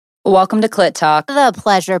Welcome to Clit Talk, the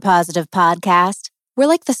pleasure positive podcast. We're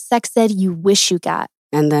like the sex ed you wish you got.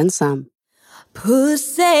 And then some.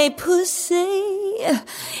 Pussy, pussy,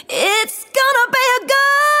 it's gonna be a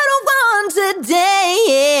good one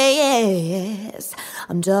today, yes.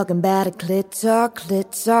 I'm talking about a clit talk,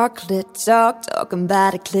 clit talk, clit talk. Talking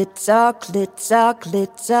about a clit talk, clit talk,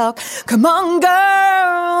 clit talk. Come on,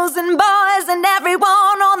 girls and boys and everyone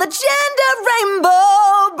on the gender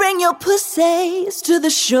rainbow. Bring your pussies to the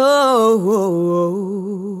show.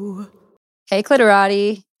 Hey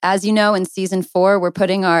Clitorati. As you know, in Season 4, we're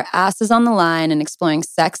putting our asses on the line and exploring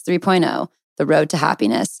Sex 3.0, the road to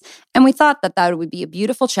happiness. And we thought that would be a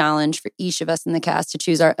beautiful challenge for each of us in the cast to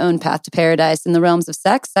choose our own path to paradise in the realms of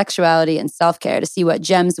sex, sexuality, and self-care to see what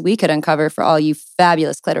gems we could uncover for all you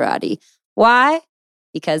fabulous Clitorati. Why?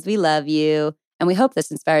 Because we love you. And we hope this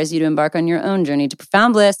inspires you to embark on your own journey to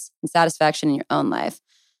profound bliss and satisfaction in your own life.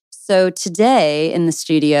 So today in the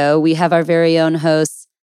studio, we have our very own hosts,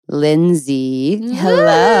 Lindsay.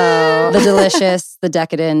 Hello. The delicious, the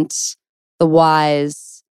decadent, the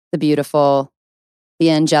wise, the beautiful, the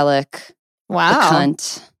angelic, Wow. the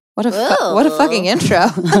cunt. What a fucking intro.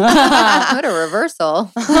 What a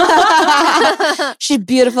reversal. She's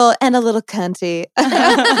beautiful and a little cunty.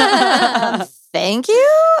 Thank you.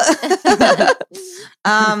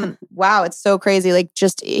 Wow, it's so crazy. Like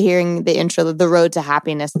just hearing the intro, the road to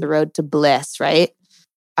happiness, the road to bliss, right?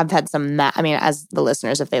 I've had some, as the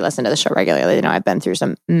listeners, if they listen to the show regularly, they know I've been through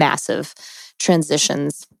some massive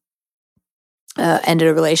transitions. Ended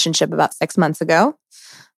a relationship about 6 months ago.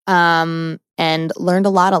 And learned a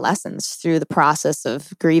lot of lessons through the process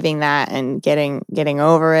of grieving that and getting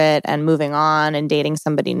over it and moving on and dating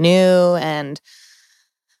somebody new and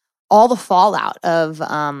all the fallout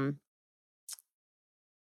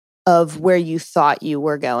of where you thought you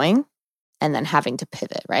were going and then having to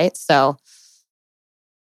pivot, right? So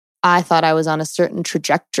I thought I was on a certain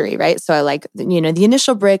trajectory, right? So I the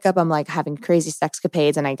initial breakup, I'm like having crazy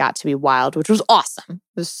sexcapades and I got to be wild, which was awesome.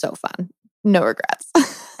 It was so fun. No regrets.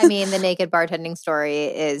 I mean, the naked bartending story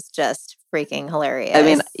is just freaking hilarious. I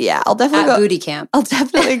mean, yeah, I'll definitely At go booty camp. I'll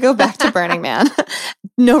definitely go back to Burning Man.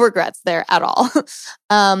 No regrets there at all.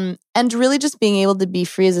 And really just being able to be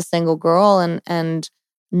free as a single girl and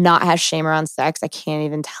not have shame around sex. I can't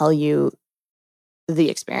even tell you the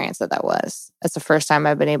experience that was. That's the first time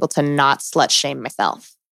I've been able to not slut shame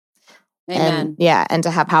myself. Amen. And to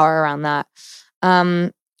have power around that.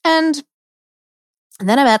 And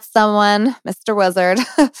then I met someone, Mr. Wizard.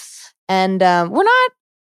 And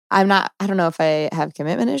I don't know if I have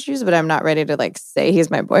commitment issues, but I'm not ready to say he's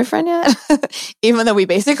my boyfriend yet, even though we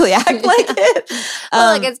basically act like it.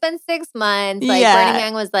 Well, it's been 6 months. Burning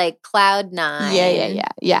Man was cloud 9.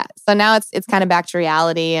 Yeah. So now it's kind of back to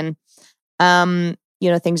reality and,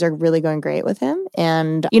 things are really going great with him.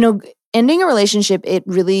 And, ending a relationship, it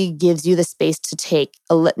really gives you the space to take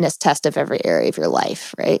a litmus test of every area of your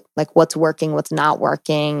life, right? Like what's working, what's not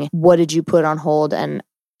working, what did you put on hold? And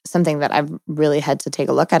something that I've really had to take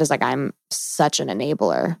a look at is I'm such an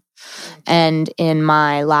enabler. And in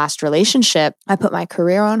my last relationship, I put my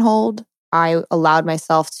career on hold. I allowed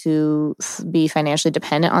myself to be financially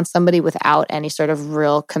dependent on somebody without any sort of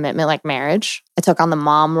real commitment like marriage. I took on the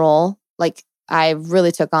mom role. I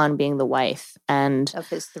really took on being the wife and of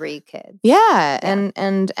his 3 kids. Yeah.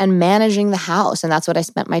 And managing the house. And that's what I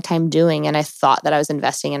spent my time doing. And I thought that I was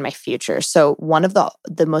investing in my future. So one of the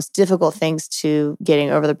most difficult things to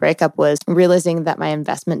getting over the breakup was realizing that my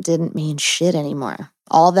investment didn't mean shit anymore.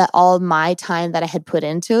 All my time that I had put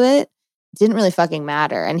into it didn't really fucking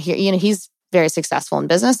matter. And here, he's very successful in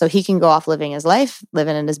business, so he can go off living his life,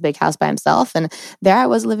 living in his big house by himself. And there I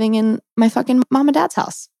was living in my fucking mom and dad's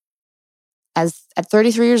house at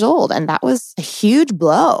 33 years old. And that was a huge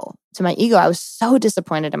blow to my ego. I was so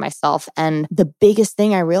disappointed in myself. And the biggest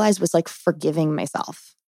thing I realized was forgiving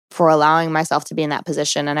myself for allowing myself to be in that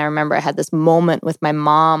position. And I remember I had this moment with my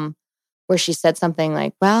mom where she said something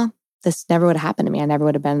like, well, this never would have happened to me. I never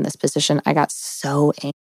would have been in this position. I got so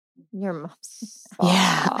angry. Your mom's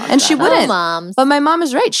Yeah. And she wouldn't. Moms. But my mom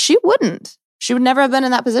is right. She wouldn't. She would never have been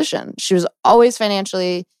in that position. She was always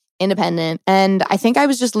financially independent. And I think I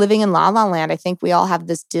was just living in La La Land. I think we all have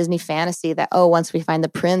this Disney fantasy that, once we find the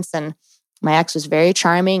prince, and my ex was very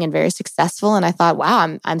charming and very successful. And I thought,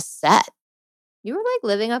 wow, I'm set. You were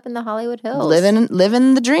living up in the Hollywood Hills.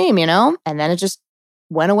 Living the dream, And then it just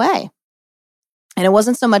went away. And it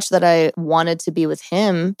wasn't so much that I wanted to be with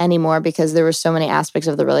him anymore because there were so many aspects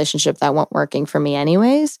of the relationship that weren't working for me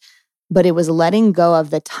anyways. But it was letting go of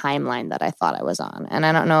the timeline that I thought I was on. And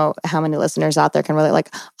I don't know how many listeners out there can relate.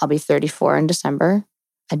 I'll be 34 in December.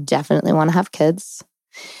 I definitely want to have kids.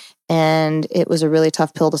 And it was a really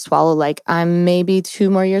tough pill to swallow. Like, I'm maybe 2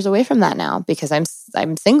 more years away from that now because I'm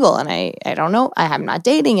single and I don't know. I'm not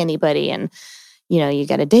dating anybody. And, you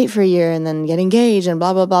get a date for a year and then get engaged and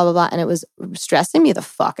blah, blah, blah, blah, blah. And it was stressing me the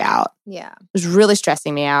fuck out. Yeah. It was really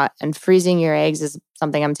stressing me out. And freezing your eggs is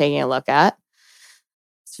something I'm taking a look at.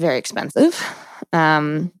 It's very expensive.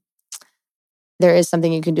 There is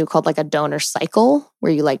something you can do called like a donor cycle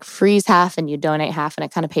where you like freeze half and you donate half and it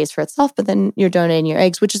kind of pays for itself, but then you're donating your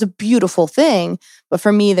eggs, which is a beautiful thing. But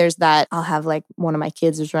for me, there's that I'll have like one of my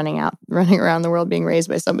kids is running around the world being raised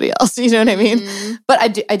by somebody else. You know what I mean? Mm-hmm. But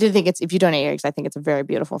I do think if you donate your eggs, I think it's a very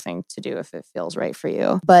beautiful thing to do if it feels right for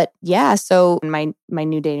you. But yeah, so in my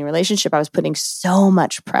new dating relationship, I was putting so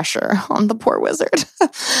much pressure on the poor wizard.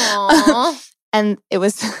 And it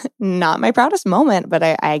was not my proudest moment, but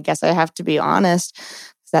I guess I have to be honest.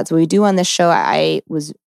 That's what we do on this show. I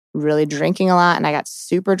was really drinking a lot and I got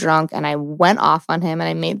super drunk and I went off on him and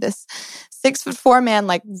I made this 6'4" man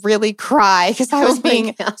like really cry because I was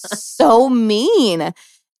being so mean.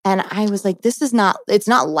 And I was like, it's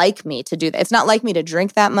not like me to do that. It's not like me to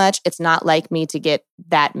drink that much. It's not like me to get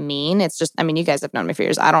that mean. It's just, you guys have known me for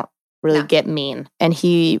years. I don't really get mean. And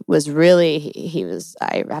I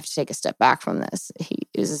have to take a step back from this.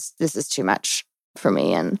 This is too much for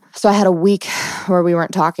me. And so I had a week where we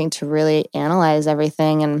weren't talking to really analyze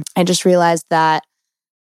everything. And I just realized that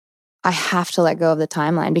I have to let go of the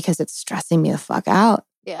timeline because it's stressing me the fuck out.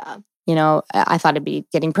 Yeah. I thought I'd be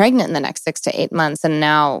getting pregnant in the next 6 to 8 months. And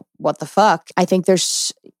now what the fuck? I think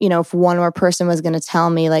there's, if one more person was going to tell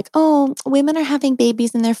me like, oh, women are having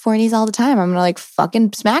babies in their 40s all the time, I'm going to like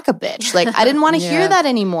fucking smack a bitch. Like, I didn't want to hear that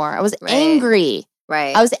anymore. I was angry.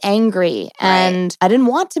 Right. I was angry and I didn't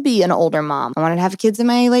want to be an older mom. I wanted to have kids in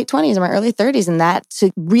my late 20s or my early 30s. And that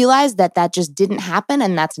to realize that just didn't happen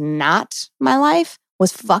and that's not my life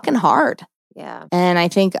was fucking hard. Yeah. And I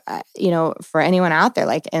think, for anyone out there,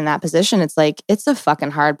 like in that position, it's like, it's a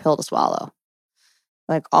fucking hard pill to swallow.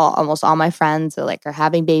 Like almost all my friends are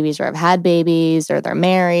having babies or have had babies or they're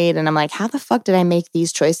married. And I'm like, how the fuck did I make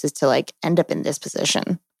these choices to like end up in this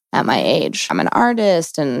position at my age? I'm an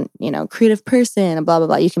artist and, creative person and blah, blah,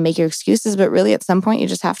 blah. You can make your excuses, but really at some point you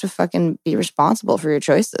just have to fucking be responsible for your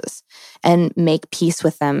choices and make peace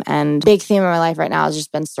with them. And big theme of my life right now has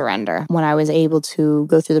just been surrender. When I was able to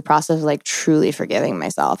go through the process of like truly forgiving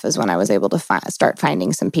myself is when I was able to start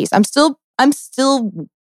finding some peace.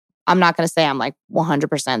 I'm not going to say I'm like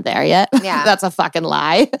 100% there yet. Yeah. That's a fucking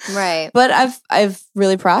lie. Right. But I've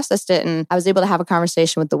really processed it and I was able to have a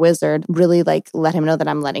conversation with the wizard, really like let him know that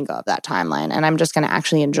I'm letting go of that timeline and I'm just going to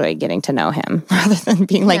actually enjoy getting to know him rather than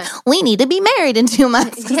being like, we need to be married in 2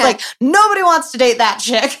 months. Because like nobody wants to date that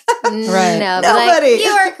chick. Right. No, nobody. Like,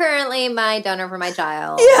 you are currently my donor for my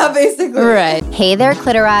child. Yeah, basically. Right. Hey there,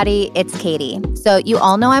 Clitorati. It's Katie. So you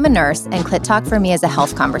all know I'm a nurse and Clit Talk for me is a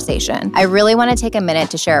health conversation. I really want to take a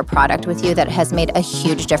minute to share a product with you that has made a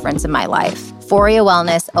huge difference in my life. Foria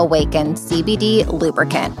Wellness Awaken CBD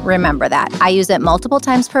Lubricant. Remember that. I use it multiple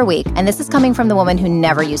times per week, and this is coming from the woman who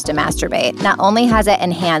never used to masturbate. Not only has it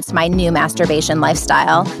enhanced my new masturbation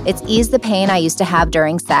lifestyle, it's eased the pain I used to have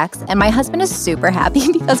during sex, and my husband is super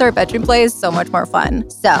happy because our bedroom play is so much more fun.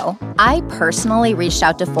 So, I personally reached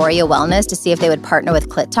out to Foria Wellness to see if they would partner with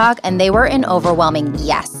Clit Talk, and they were an overwhelming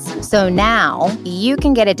yes. So now, you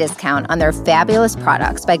can get a discount on their fabulous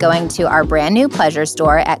products by going to our brand new pleasure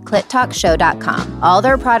store at clittalkshow.com. All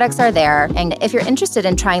their products are there, and if you're interested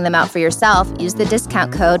in trying them out for yourself, use the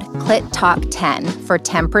discount code CLITTALK10 for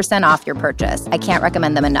 10% off your purchase. I can't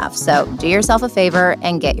recommend them enough, so do yourself a favor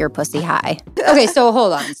and get your pussy high. Okay, so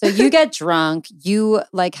hold on. So you get drunk, you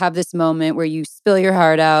like have this moment where you spill your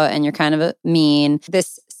heart out and you're kind of mean.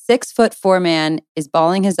 This 6'4" man is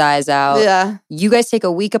bawling his eyes out. Yeah. You guys take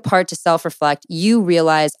a week apart to self-reflect. You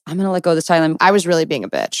realize, I'm going to let go of this timeline. I was really being a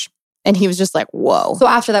bitch. And he was just like, whoa. So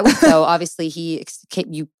after that week, though, obviously he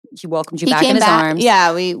welcomed you back in his arms.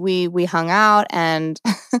 Yeah, we hung out and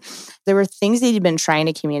there were things that he'd been trying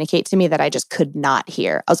to communicate to me that I just could not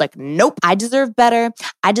hear. I was like, nope, I deserve better.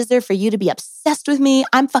 I deserve for you to be obsessed with me.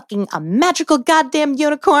 I'm fucking a magical goddamn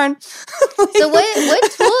unicorn. So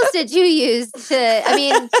what tools did you use to,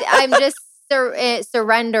 I'm just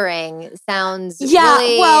surrendering sounds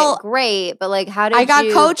really great, but like how did I got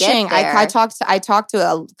you coaching. Get there? I talked to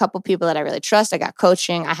a couple people that I really trust. I got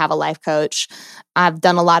coaching. I have a life coach. I've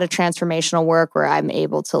done a lot of transformational work where I'm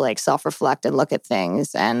able to like self-reflect and look at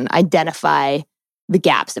things and identify the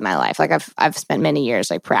gaps in my life. Like I've spent many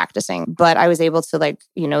years like practicing, but I was able to like,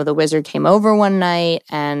 the wizard came over one night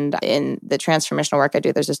and in the transformational work I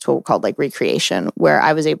do, there's this tool called like recreation where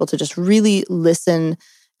I was able to just really listen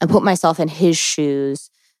and put myself in his shoes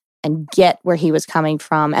and get where he was coming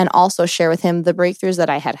from, and also share with him the breakthroughs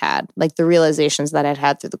that I had, like the realizations that I'd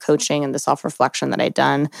had through the coaching and the self-reflection that I'd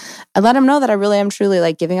done. I let him know that I really am truly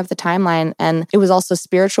like giving up the timeline. And it was also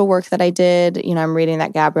spiritual work that I did. You know, I'm reading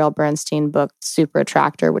that Gabrielle Bernstein book, Super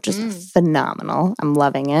Attractor, which is phenomenal. I'm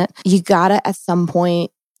loving it. You gotta, at some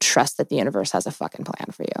point, trust that the universe has a fucking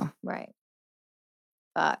plan for you. Right.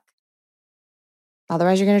 Fuck.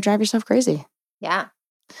 Otherwise, you're gonna drive yourself crazy. Yeah.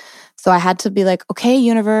 So I had to be like, okay,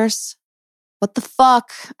 universe, what the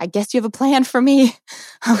fuck? I guess you have a plan for me.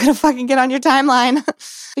 I'm going to fucking get on your timeline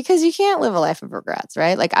because you can't live a life of regrets,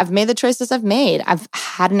 right? Like I've made the choices I've made. I've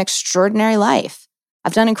had an extraordinary life.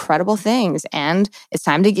 I've done incredible things and it's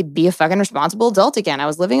time to be a fucking responsible adult again. I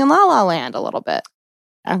was living in La La Land a little bit.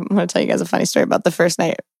 I'm going to tell you guys a funny story about the first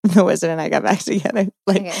night the wizard and I got back together.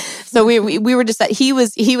 Like, okay. So we were just like, he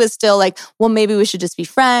was still like, well, maybe we should just be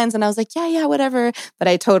friends. And I was like, yeah, whatever. But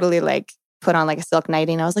I totally like put on like a silk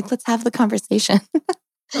nightie and I was like, let's have the conversation. Oh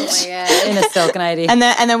my God. In a silk nightie. And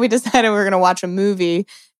then we decided we were going to watch a movie.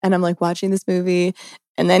 And I'm like watching this movie.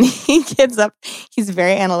 And then he gets up. He's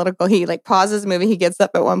very analytical. He like pauses the movie. He gets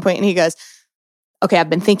up at one point and he goes, okay,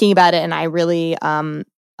 I've been thinking about it and I really,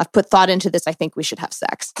 I've put thought into this. I think we should have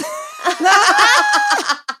sex.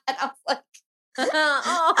 And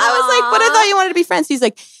I was like, but I thought you wanted to be friends. He's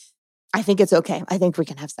like, I think it's okay. I think we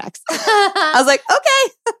can have sex. I was like,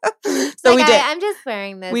 okay. So we did. I'm just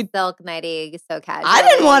wearing this silk nightie so casually. I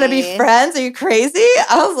didn't want to be friends. Are you crazy?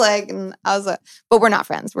 I was like, but we're not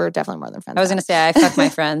friends. We're definitely more than friends. I was going to say, I fuck my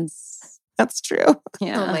friends. That's true.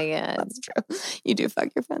 Yeah. Oh my God. That's true. You do fuck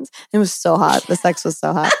your friends. It was so hot. The sex was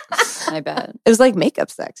so hot. I bet. It was like makeup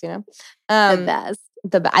sex, you know? The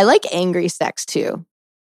best. I like angry sex too.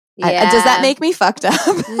 Yeah. Does that make me fucked up?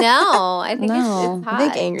 No, I think it's hot. I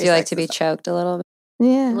think angry. Do you like to be choked a little bit?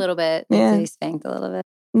 Yeah. A little bit. Yeah. To be spanked a little bit?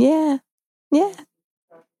 Yeah. Yeah.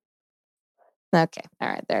 Okay. All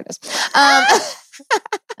right. There it is.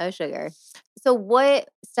 Oh, sugar. So what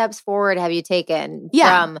steps forward have you taken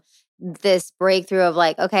from this breakthrough of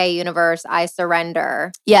like, okay, universe, I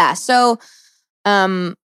surrender? Yeah. So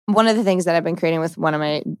one of the things that I've been creating with one of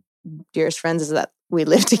my dearest friends is that we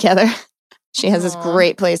live together. She has this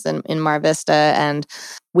great place in Mar Vista and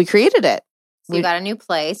we created it. So you got a new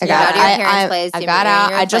place. I you got your parents' place. I got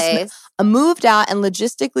out. I moved out, and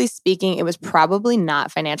logistically speaking, it was probably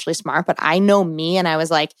not financially smart, but I know me, and I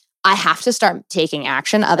was like, I have to start taking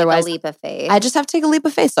action. Otherwise, like a leap of faith. I just have to take a leap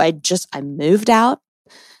of faith. So I moved out.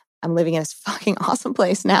 I'm living in this fucking awesome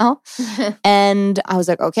place now. And I was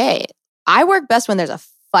like, okay, I work best when there's a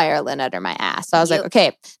fire lit under my ass. So I was like,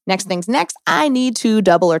 okay, next thing's next. I need to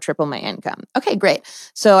double or triple my income. Okay, great.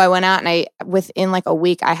 So I went out and within like a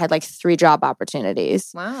week, I had like 3 job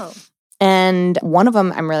opportunities. Wow. And one of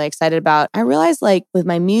them I'm really excited about. I realized like with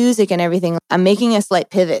my music and everything, I'm making a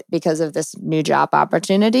slight pivot because of this new job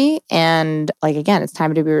opportunity. And like, again, it's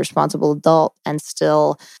time to be a responsible adult and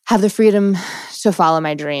still have the freedom to follow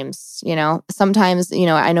my dreams. You know, sometimes, you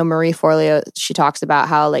know, I know Marie Forleo, she talks about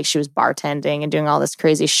how like she was bartending and doing all this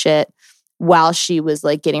crazy shit while she was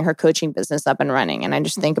like getting her coaching business up and running. And I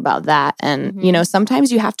just think about that. And, you know,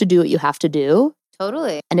 sometimes you have to do what you have to do.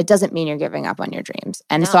 Totally. And it doesn't mean you're giving up on your dreams.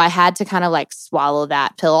 And so I had to kind of like swallow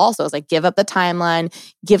that pill also. It's like, give up the timeline,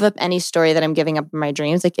 give up any story that I'm giving up on my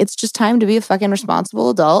dreams. Like, it's just time to be a fucking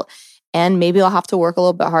responsible adult. And maybe I'll have to work a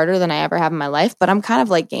little bit harder than I ever have in my life, but I'm kind of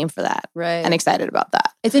like game for that. Right. And excited about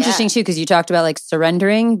that. It's interesting too, because you talked about like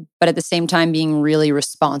surrendering, but at the same time being really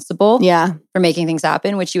responsible for making things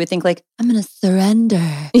happen, which you would think like, I'm going to surrender.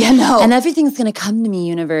 Yeah, no. And everything's going to come to me,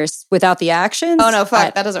 universe, without the actions. Oh, no,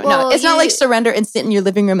 fuck. That doesn't, no. It's not like surrender and sit in your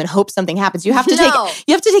living room and hope something happens. You have to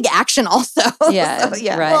take action also. Yeah.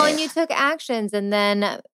 So, right. Well, and you took actions and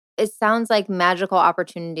then it sounds like magical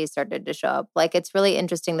opportunities started to show up. Like, it's really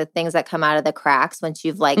interesting the things that come out of the cracks once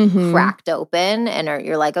you've like cracked open and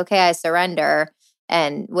you're like, okay, I surrender,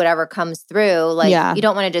 and whatever comes through, like you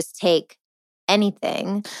don't want to just take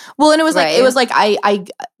anything. Well, and it was like I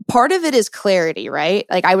part of it is clarity, right?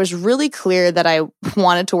 Like I was really clear that I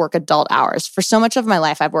wanted to work adult hours. For so much of my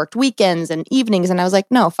life, I've worked weekends and evenings, and I was like,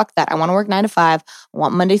 no, fuck that. I want to work 9 to 5. I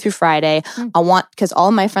want Monday through Friday. Because all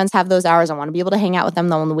of my friends have those hours. I want to be able to hang out with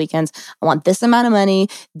them on the weekends. I want this amount of money.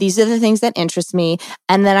 These are the things that interest me.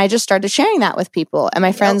 And then I just started sharing that with people. And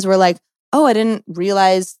my friends were like, oh, I didn't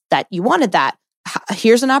realize that you wanted that.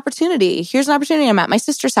 Here's an opportunity. I'm at my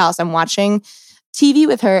sister's house. I'm watching TV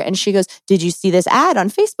with her, and she goes, did you see this ad on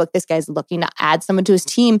Facebook? This guy's looking to add someone to his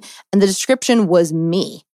team, and the description was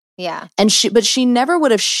me. Yeah. But she never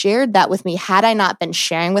would have shared that with me had I not been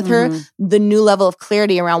sharing with her the new level of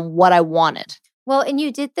clarity around what I wanted. Well, and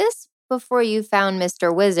you did this before you found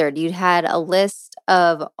Mr. Wizard, you had a list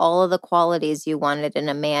of all of the qualities you wanted in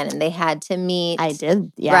a man, and they had to meet. I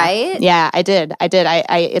did, yeah. Right? Yeah, I did.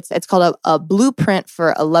 It's called a blueprint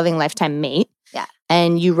for a loving lifetime mate. Yeah.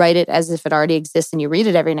 And you write it as if it already exists, and you read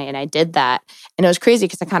it every night. And I did that, and it was crazy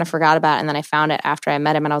because I kind of forgot about it, and then I found it after I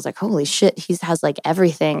met him, and I was like, holy shit, he has like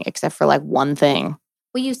everything except for like one thing.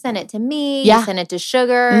 Well, you sent it to me. Yeah. You sent it to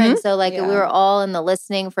Sugar, and so like we were all in the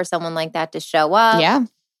listening for someone like that to show up. Yeah.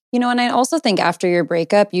 You know, and I also think after your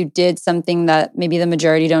breakup, you did something that maybe the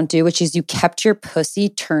majority don't do, which is you kept your pussy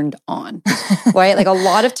turned on, right? Like a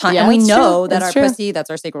lot of time, and we know that our pussy, that's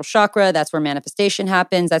our sacral chakra, that's where manifestation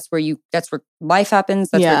happens, that's where life happens,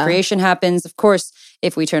 that's where creation happens. Of course,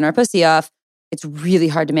 if we turn our pussy off, it's really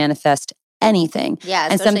hard to manifest anything. Yeah,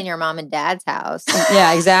 especially in your mom and dad's house.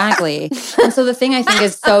 Yeah, exactly. And so the thing I think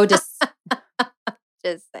is so just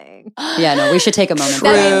saying. Yeah, no, we should take a moment.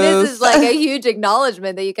 I mean, this is like a huge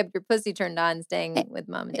acknowledgement that you kept your pussy turned on staying with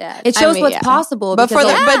mom and dad. It shows what's possible. But for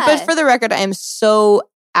the record, I am so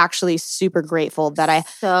actually super grateful that I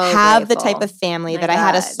have the type of family that I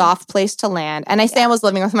had a soft place to land. And I say I was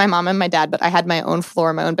living with my mom and my dad, but I had my own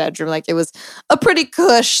floor, my own bedroom. Like it was a pretty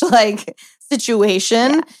cush like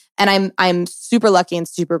situation. Yeah. And I'm super lucky and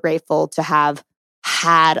super grateful to have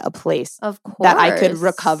had a place that I could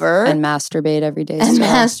recover and masturbate every day.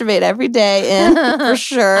 Masturbate every day in for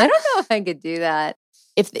sure. I don't know if I could do that.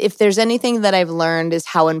 If there's anything that I've learned is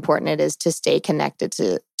how important it is to stay connected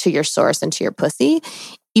to your source and to your pussy,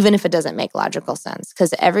 even if it doesn't make logical sense.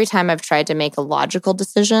 Because every time I've tried to make a logical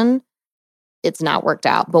decision, it's not worked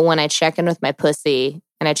out. But when I check in with my pussy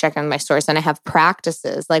and I check in with my source and I have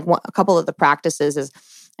practices, like a couple of the practices is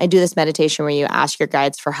I do this meditation where you ask your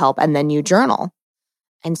guides for help and then you journal.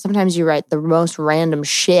 And sometimes you write the most random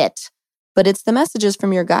shit, but it's the messages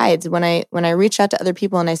from your guides. When I reach out to other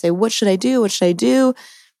people and I say, what should I do? What should I do?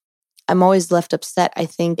 I'm always left upset. I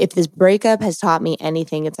think if this breakup has taught me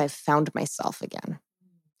anything, it's I've found myself again.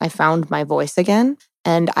 I found my voice again,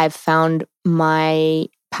 and I've found my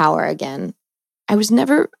power again. I was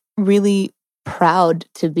never really proud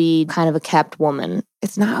to be kind of a kept woman.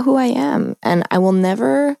 It's not who I am. And I will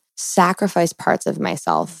never sacrifice parts of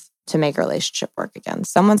myself to make a relationship work again.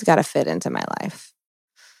 Someone's got to fit into my life.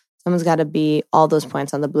 Someone's got to be all those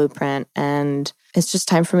points on the blueprint. And it's just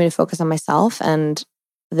time for me to focus on myself. And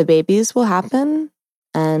the babies will happen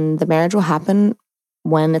and the marriage will happen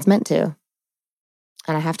when it's meant to.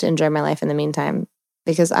 And I have to enjoy my life in the meantime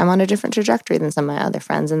because I'm on a different trajectory than some of my other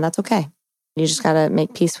friends. And that's okay. You just got to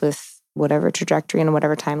make peace with whatever trajectory and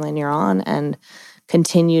whatever timeline you're on and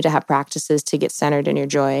continue to have practices to get centered in your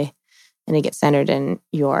joy and to get centered in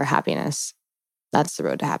your happiness. That's the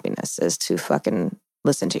road to happiness, is to fucking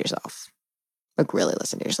listen to yourself. Like really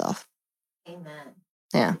listen to yourself. Amen.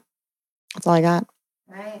 Yeah. That's all I got.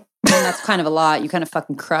 Right. And that's kind of a lot. You kind of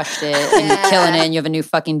fucking crushed it and you're killing it. And you have a new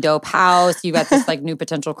fucking dope house. You got this like new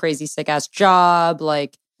potential crazy sick ass job.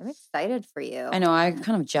 Like, I'm excited for you. I know. I'm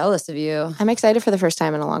kind of jealous of you. I'm excited for the first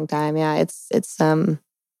time in a long time. Yeah. It's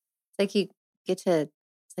like you get to,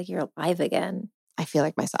 it's like you're alive again. I feel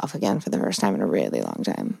like myself again for the first time in a really long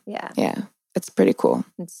time. Yeah. Yeah. It's pretty cool.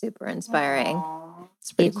 It's super inspiring. Aww.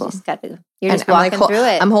 It's pretty cool. You're just walking through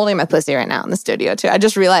it. I'm holding my pussy right now in the studio too. I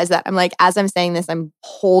just realized that. I'm like, as I'm saying this, I'm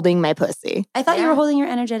holding my pussy. I thought you were holding your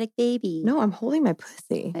energetic baby. No, I'm holding my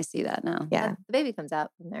pussy. I see that now. Yeah. The baby comes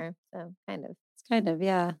out from there. So kind of. It's kind of,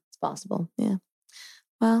 yeah. It's possible. Yeah.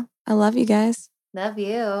 Well, I love you guys. Love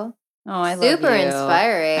you. Oh, I love you. Super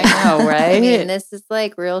inspiring. I know, right? I mean, this is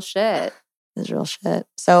like real shit. This is real shit.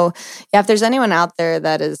 So yeah, if there's anyone out there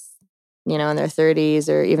that is, in their 30s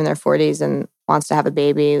or even their 40s and wants to have a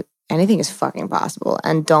baby, anything is fucking possible.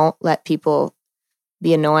 And don't let people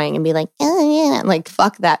be annoying and be like, oh yeah, like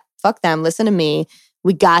fuck that. Fuck them. Listen to me.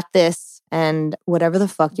 We got this. And whatever the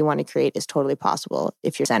fuck you want to create is totally possible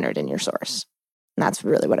if you're centered in your source. And that's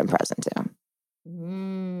really what I'm present to.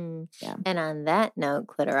 Yeah. And on that note,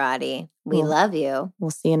 Clitorati, we love you.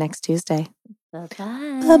 We'll see you next Tuesday.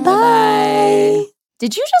 Bye-bye. Bye-bye.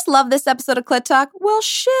 Did you just love this episode of Clit Talk? Well,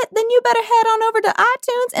 shit, then you better head on over to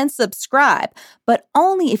iTunes and subscribe. But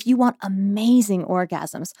only if you want amazing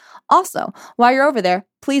orgasms. Also, while you're over there,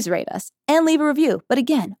 please rate us and leave a review. But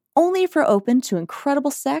again, only if you're open to incredible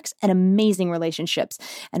sex and amazing relationships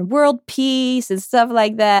and world peace and stuff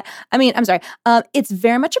like that. I mean, I'm sorry. It's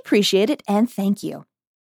very much appreciated and thank you.